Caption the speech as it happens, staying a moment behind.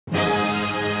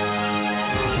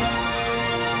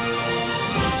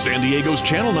San Diego's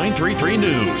Channel 933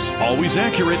 News. Always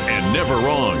accurate and never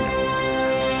wrong.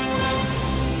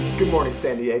 Good morning,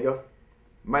 San Diego.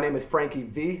 My name is Frankie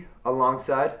V,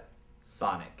 alongside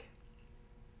Sonic.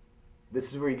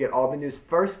 This is where you get all the news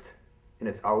first, and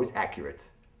it's always accurate.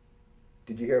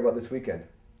 Did you hear about this weekend?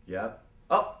 Yep.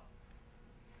 Oh,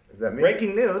 Is that me?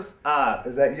 breaking news.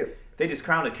 Is that you? They just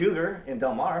crowned a cougar in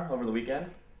Del Mar over the weekend.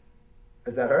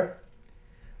 Is that her?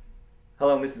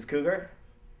 Hello, Mrs. Cougar.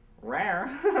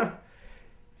 Rare.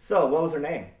 So, what was her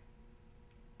name?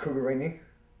 Cougarini.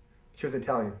 She was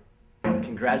Italian.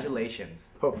 Congratulations.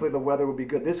 Hopefully the weather will be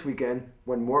good this weekend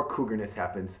when more cougarness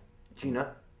happens. Geena,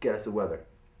 get us the weather.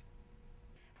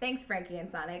 Thanks, Frankie and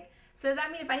Sonic. So does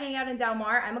that mean if I hang out in Del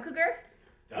Mar, I'm a cougar?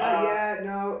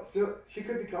 No. So she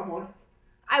could become one.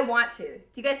 I want to. Do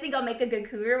you guys think I'll make a good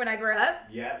cougar when I grow up?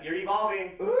 Yep, you're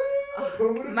evolving.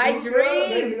 My dream.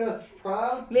 Making us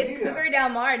proud. Miss Geena. Cougar Del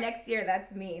Mar next year,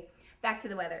 that's me. Back to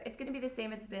the weather. It's going to be the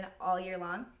same it's been all year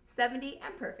long. 70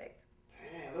 and perfect.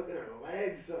 Damn, look at her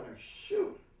legs on her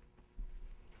shoe.